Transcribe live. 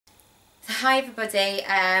Hi everybody,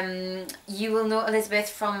 you will know Elizabeth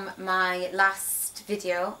from my last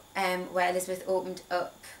video where Elizabeth opened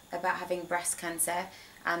up about having breast cancer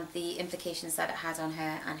and the implications that it had on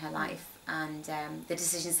her and her life and the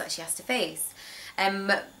decisions that she has to face.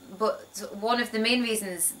 But one of the main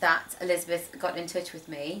reasons that Elizabeth got in touch with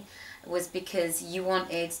me was because you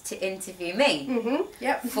wanted to interview me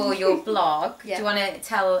for your blog. Yep. Do you want to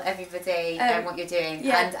tell everybody what you're doing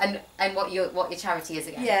and what your charity is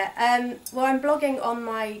again? Yeah, well, I'm blogging on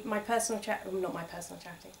my personal charity, well, not my personal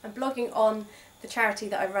charity, I'm blogging on the charity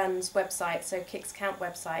that I run's website, so Kicks Count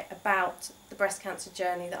website, about the breast cancer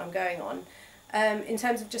journey that I'm going on. In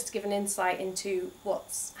terms of just to give an insight into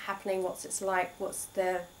what's happening, what's it's like, what's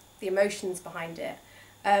the emotions behind it.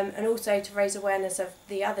 And also to raise awareness of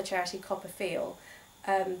the other charity, Copper Feel,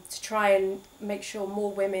 to try and make sure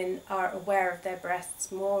more women are aware of their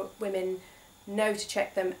breasts, more women know to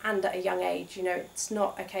check them, and at a young age. You know, it's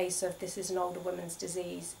not a case of this is an older woman's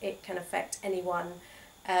disease, it can affect anyone.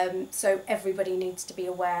 So everybody needs to be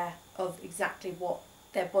aware of exactly what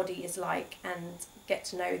their body is like and get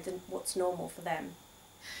to know what's normal for them.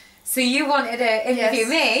 So you wanted to interview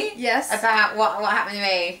me about what happened to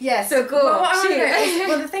me? Yes. So go.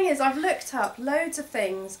 Well, the thing is, I've looked up loads of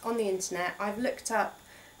things on the internet. I've looked up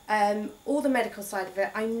all the medical side of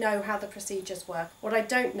it. I know how the procedures work. What I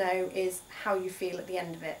don't know is how you feel at the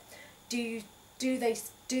end of it. Do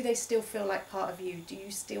they still feel like part of you? Do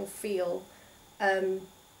you still feel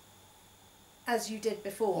as you did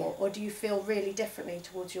before, or do you feel really differently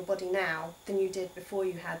towards your body now than you did before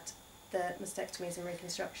you had the mastectomies and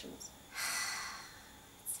reconstructions?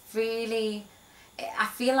 It's really, I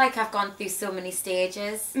feel like I've gone through so many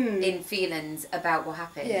stages in feelings about what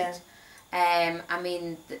happened. Yeah. I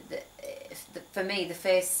mean, for me, the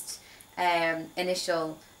first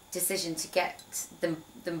initial decision to get them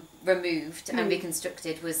removed and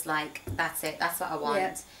reconstructed was like, that's it, that's what I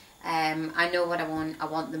want. Yeah. I know what I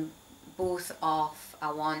want them both off.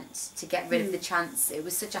 I want to get rid of the chance. It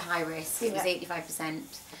was such a high risk. It was 85%.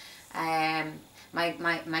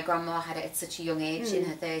 My grandma had it at such a young age, in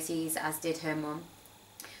her 30s, as did her mum.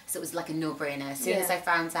 So it was like a no-brainer. As soon as I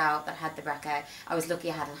found out that I had the BRCA, I was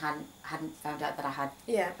lucky I hadn't found out that I had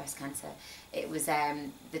breast cancer. It was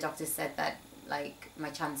the doctor said that like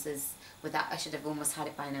my chances with that, I should have almost had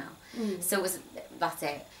it by now. So that's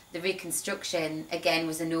it. The reconstruction again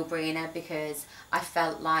was a no-brainer because I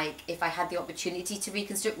felt like if I had the opportunity to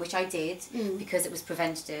reconstruct, which I did because it was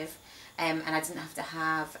preventative, and I didn't have to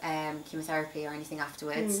have chemotherapy or anything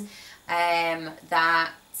afterwards,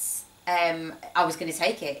 that I was going to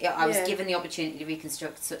take it. I was given the opportunity to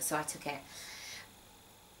reconstruct, so I took it.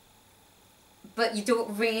 But you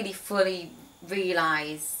don't really fully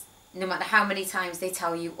realise, no matter how many times they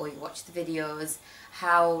tell you or you watch the videos,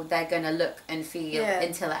 how they're going to look and feel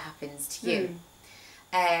until it happens to you.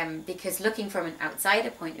 Because looking from an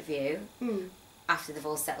outsider point of view, after they've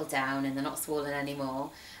all settled down and they're not swollen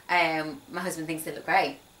anymore, my husband thinks they look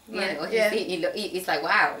great. You know, he's like,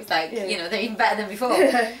 wow. He's like, you know, they're even better than before.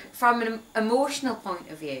 From an emotional point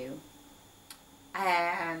of view,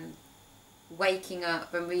 waking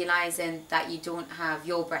up and realising that you don't have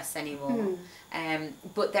your breasts anymore,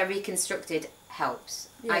 but they're reconstructed helps.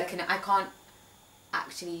 I can't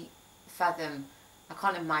actually fathom, I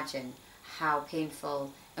can't imagine how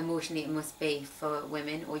painful emotionally it must be for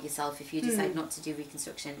women or yourself if you decide not to do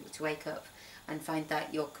reconstruction, to wake up and find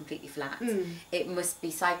that you're completely flat. It must be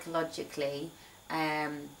psychologically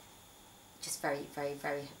just very, very,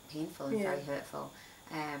 very painful and very hurtful.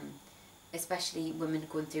 Especially women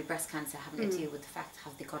going through breast cancer, having to deal with the fact,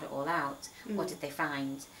 have they got it all out? What did they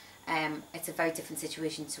find? It's a very different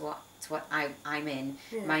situation to what I'm in.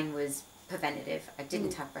 Mine was preventative. I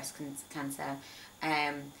didn't have breast cancer,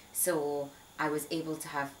 so I was able to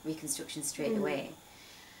have reconstruction straight away.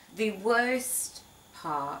 The worst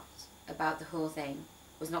part about the whole thing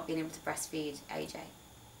was not being able to breastfeed AJ.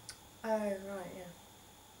 Oh, right,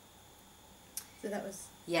 So that was...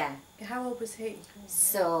 Yeah. How old was he?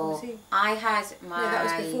 So I had my... that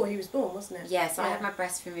was before he was born, wasn't it? Yeah, so I had my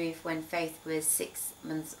breast removed when Faith was 6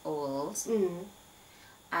 months old.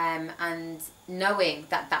 And knowing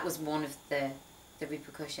that that was one of the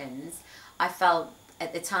repercussions, I felt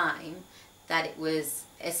at the time that it was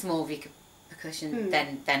a small repercussion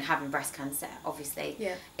than having breast cancer, obviously.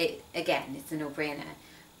 Again, it's a no-brainer.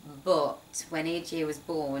 But when AJ was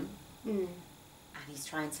born, and he's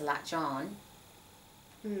trying to latch on,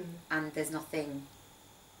 and there's nothing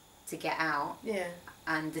to get out,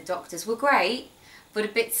 and the doctors were great, but a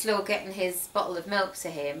bit slow getting his bottle of milk to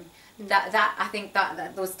him. That I think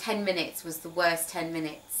that those 10 minutes was the worst 10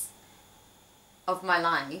 minutes of my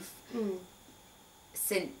life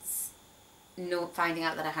since finding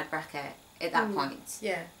out that I had BRCA at that point.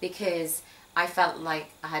 Yeah. Because I felt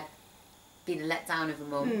like I had been let down of a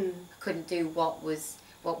mum. I couldn't do what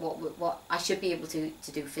I should be able to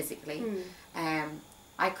do physically.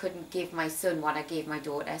 I couldn't give my son what I gave my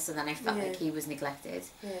daughter, so then I felt like he was neglected.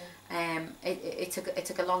 It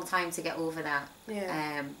took a long time to get over that.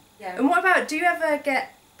 And what about, do you ever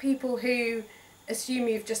get people who assume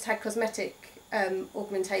you've just had cosmetic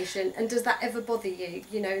augmentation, and does that ever bother you,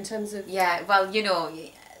 you know, in terms of... Yeah, well, you know,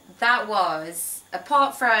 that was,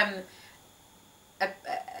 apart from,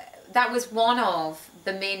 that was one of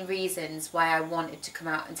the main reasons why I wanted to come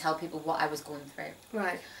out and tell people what I was going through.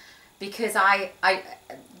 Right. Because I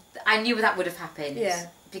knew that would have happened. Yeah.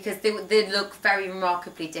 Because they look very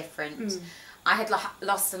remarkably different. I had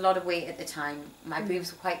lost a lot of weight at the time. My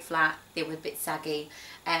boobs were quite flat. They were a bit saggy.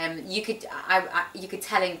 You could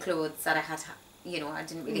tell in clothes that I had, you know, I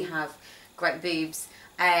didn't really have great boobs.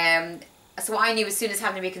 So I knew as soon as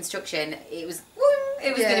having a reconstruction, it was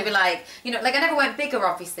going to be like, you know, like I never went bigger.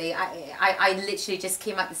 Obviously, I literally just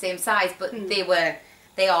came out the same size, but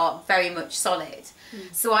they are very much solid.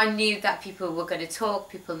 So I knew that people were going to talk,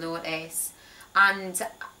 people notice, and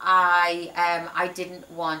I didn't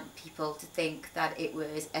want people to think that it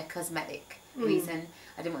was a cosmetic reason.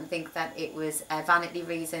 I didn't want to think that it was a vanity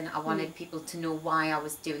reason. I wanted people to know why I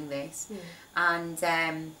was doing this, and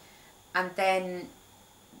then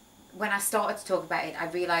when I started to talk about it, I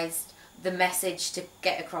realised the message to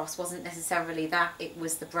get across wasn't necessarily that, it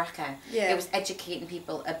was the BRCA. It was educating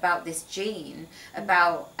people about this gene,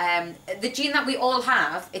 about the gene that we all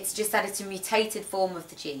have. It's just that it's a mutated form of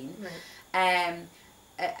the gene,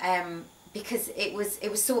 because it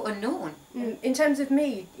was so unknown. In terms of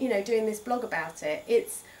me, you know, doing this blog about it,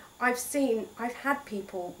 I've had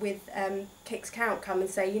people with Kicks Count come and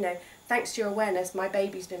say, you know, thanks to your awareness, my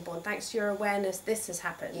baby's been born. Thanks to your awareness, this has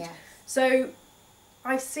happened. Yeah. So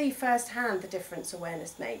I see firsthand the difference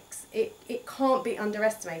awareness makes. It can't be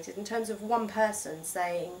underestimated in terms of one person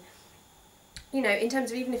saying, you know, in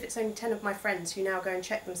terms of even if it's only 10 of my friends who now go and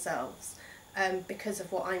check themselves because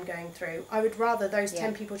of what I'm going through, I would rather those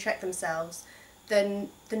 10 people check themselves than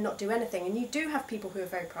not do anything. And you do have people who are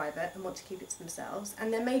very private and want to keep it to themselves,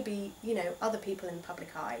 and there may be, you know, other people in the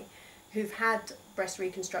public eye who've had breast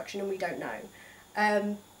reconstruction and we don't know.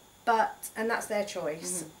 And that's their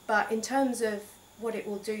choice. But in terms of what it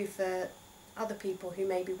will do for other people who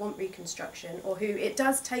maybe want reconstruction, or who, it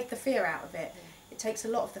does take the fear out of it. It takes a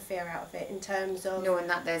lot of the fear out of it in terms of, knowing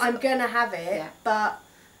that I'm going to have it, but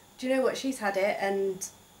do you know what, she's had it and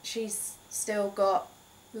she's still got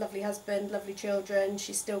lovely husband, lovely children,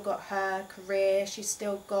 she's still got her career, she's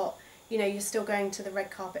still got, you know, you're still going to the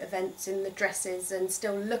red carpet events in the dresses and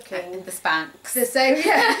still looking... And the Spanx. The same,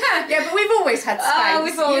 yeah, but we've always had Spanx. Oh,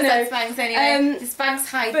 we've always had Spanx anyway. The Spanx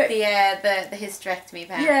hide the hysterectomy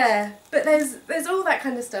part. Yeah, but there's all that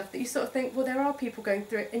kind of stuff that you sort of think, well, there are people going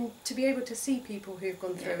through it, and to be able to see people who've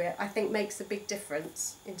gone through it, I think makes a big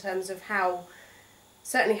difference in terms of how,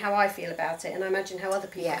 certainly how I feel about it, and I imagine how other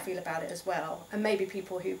people feel about it as well. And maybe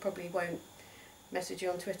people who probably won't message you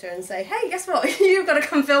on Twitter and say, hey, guess what, you've got to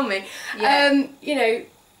come film me. You know,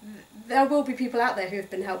 there will be people out there who have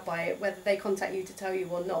been helped by it, whether they contact you to tell you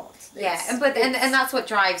or not. And that's what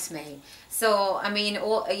drives me. So I mean,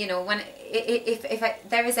 you know, when if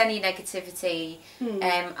there is any negativity,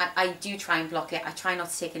 I do try and block it. I try not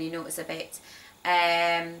to take any notice of it,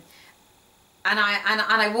 and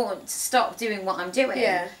I won't stop doing what I'm doing.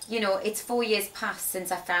 You know, it's 4 years past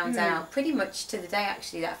since I found out, pretty much to the day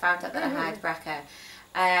actually, that I found out that I had BRCA.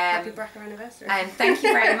 Happy BRCA anniversary. And thank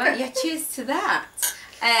you very much. Yeah, cheers to that.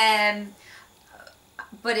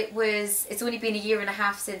 But it's only been 1.5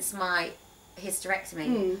 years since my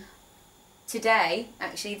hysterectomy. Today,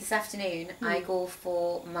 actually this afternoon, I go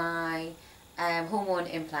for my hormone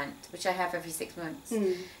implant, which I have every 6 months.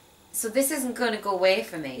 So this isn't going to go away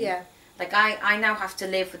from me. Like I now have to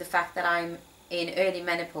live with the fact that I'm in early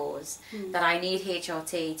menopause, that I need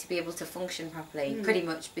HRT to be able to function properly, pretty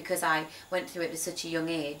much because I went through it at such a young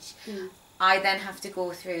age. I then have to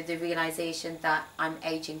go through the realisation that I'm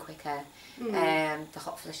ageing quicker, the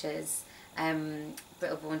hot flushes,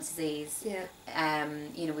 brittle bone disease,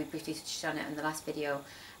 you know, we briefly touched on it in the last video.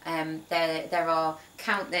 There are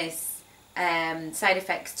countless side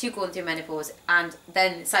effects to going through menopause, and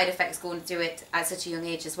then side effects going through it at such a young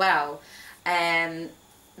age as well.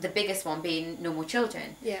 The biggest one being no more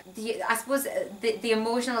children. I suppose the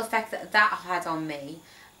emotional effect that had on me,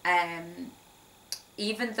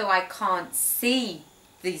 even though I can't see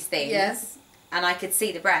these things, and I could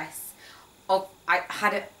see the breasts,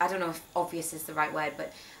 I don't know if obvious is the right word,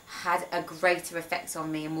 but had a greater effect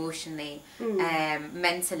on me emotionally,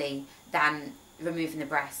 mentally, than removing the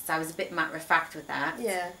breasts. I was a bit matter of fact with that.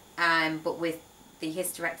 Yeah. But with the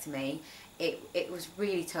hysterectomy, it was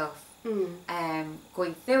really tough.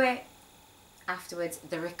 Going through it afterwards,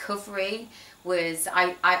 the recovery was,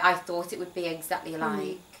 I thought it would be exactly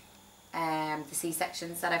like the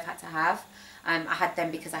C-sections that I've had to have. I had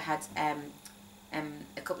them because I had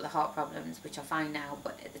a couple of heart problems, which are fine now,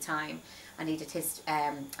 but at the time I needed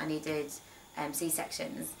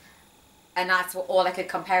C-sections, and that's all I could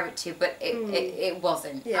compare it to, but it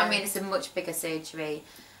wasn't. Yeah. I mean, it's a much bigger surgery,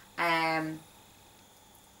 and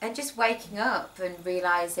just waking up and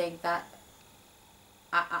realising that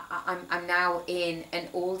I'm now in an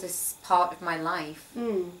older part of my life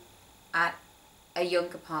at a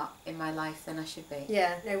younger part in my life than I should be.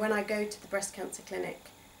 Yeah, no, when I go to the breast cancer clinic,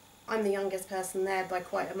 I'm the youngest person there by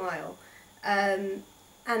quite a mile, and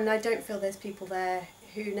I don't feel there's people there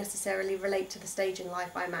who necessarily relate to the stage in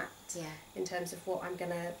life I'm at, in terms of what I'm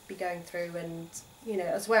going to be going through, and, you know,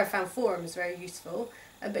 that's where I found forums very useful,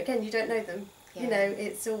 but again, you don't know them. You know,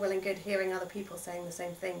 it's all well and good hearing other people saying the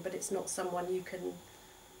same thing, but it's not someone you can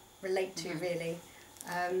relate to really.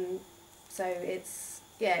 So it's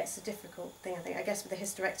a difficult thing, I think. I guess with the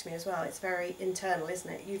hysterectomy as well, it's very internal, isn't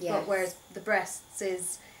it? You've got, whereas the breasts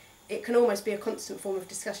it can almost be a constant form of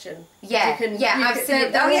discussion.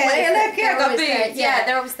 Absolutely. They're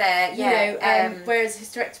always there. You know, whereas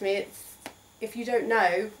hysterectomy, it's, if you don't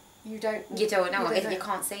know, you don't know. If you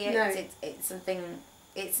can't see it, it's something.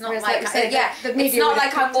 It's not whereas like it's not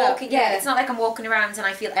like I'm walking. It's not like I'm walking around and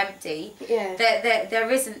I feel empty. There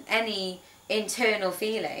isn't any internal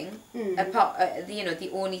feeling apart. You know, the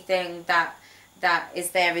only thing that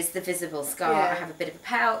is there is the visible scar. I have a bit of a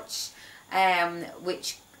pouch,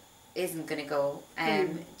 which isn't going to go.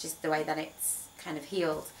 Just the way that it's kind of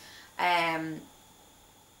healed.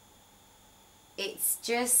 It's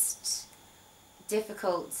just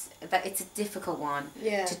difficult. It's a difficult one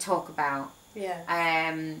to talk about.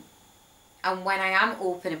 And when I am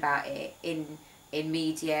open about it in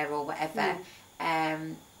media or whatever,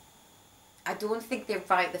 I don't think they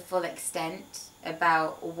write the full extent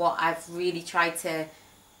about what I've really tried to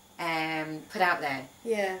put out there.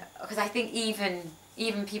 Because I think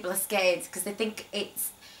even people are scared because they think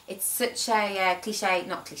it's such a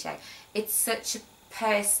it's such a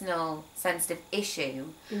personal, sensitive issue.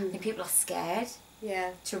 I think people are scared.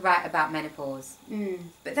 To write about menopause.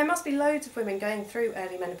 But there must be loads of women going through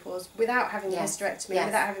early menopause without having the hysterectomy,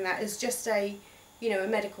 without having that. It's just a, you know, a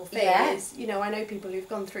medical thing. Is, you know, I know people who've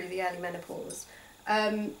gone through the early menopause.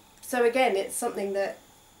 So again, it's something that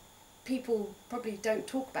people probably don't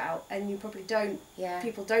talk about, and you probably don't.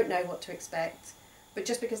 People don't know what to expect. But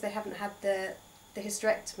just because they haven't had the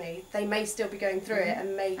hysterectomy, they may still be going through it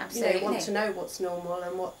and may want to know what's normal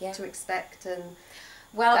and what to expect. And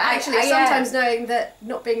well, actually, sometimes knowing that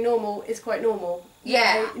not being normal is quite normal.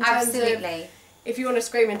 Absolutely. If you want to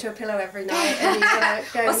scream into a pillow every night and you want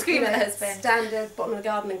to go or scream at the husband, stand at the bottom of the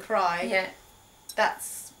garden and cry,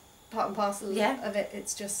 that's part and parcel of it.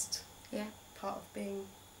 It's just part of being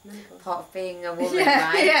menopause. Part of being a woman,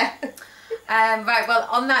 right? Right, well,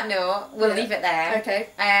 on that note, we'll leave it there. Okay.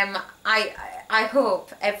 I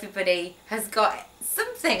hope everybody has got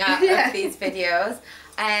something out of these videos.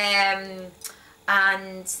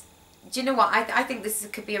 And do you know what? I think this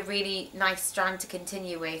could be a really nice strand to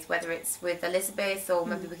continue with, whether it's with Elizabeth or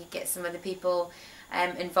maybe we could get some other people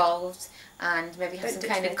involved and maybe have some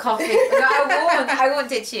kind of coffee. I won't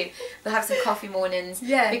ditch you. We'll have some coffee mornings.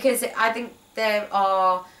 Because I think there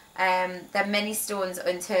are many stones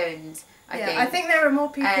unturned. I think there are more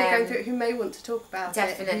people going through it who may want to talk about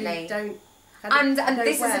it. Who don't. And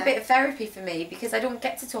this is a bit of therapy for me because I don't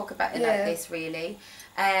get to talk about it like this really.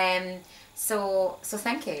 So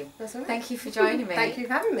thank you. That's all right. Thank you for joining me. Thank you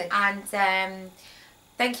for having me. And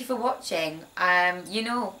thank you for watching. You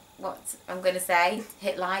know what I'm going to say.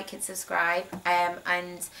 Hit like, hit subscribe,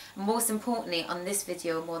 and most importantly on this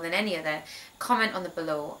video more than any other, comment on the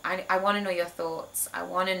below. I want to know your thoughts. I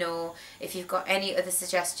want to know if you've got any other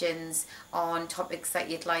suggestions on topics that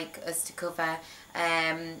you'd like us to cover,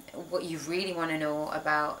 what you really want to know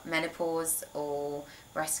about menopause or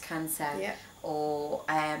breast cancer or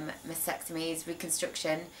mastectomies,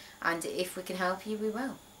 reconstruction, and if we can help you, we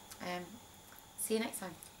will. See you next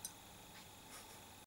time.